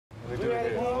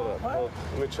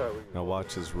Let me try. Now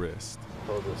watch his wrist.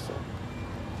 Hold this one.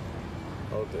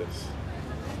 Hold this.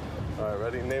 All right,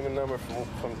 ready? Name a number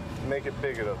from make it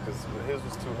bigger though, because his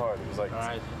was too hard. It was like. All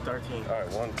right, 13. All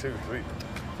right, 1, 2, 3,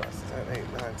 5, 6, 7,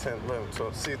 8, 9, 10, 11,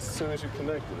 12. See, as soon as you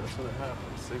connect it, that's when it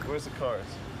happens. See, where's the cars?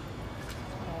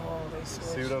 Oh, they switch.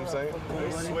 See what I'm saying?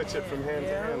 They switch it from hand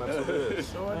to hand. That's what it is.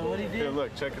 What he did? Here,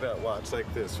 look, check it out. Watch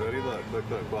like this. Ready? Look,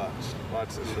 watch.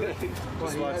 Watch this. Ready?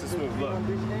 Just watch this move. Look.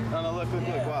 No, look,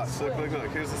 watch. Look.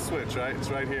 Here's the switch, right? It's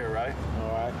right here, right?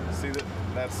 All right. See that?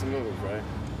 That's the move, right?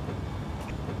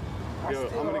 Yo,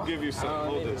 I'm gonna give you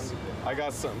something. Hold this. I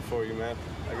got something for you, man.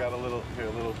 I got a little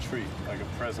treat, like a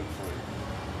present for you.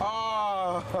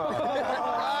 Oh!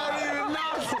 I didn't even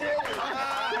know shit.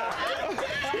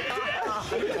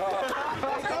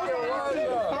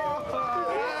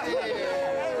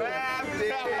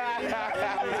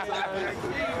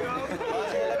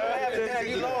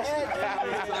 You lost.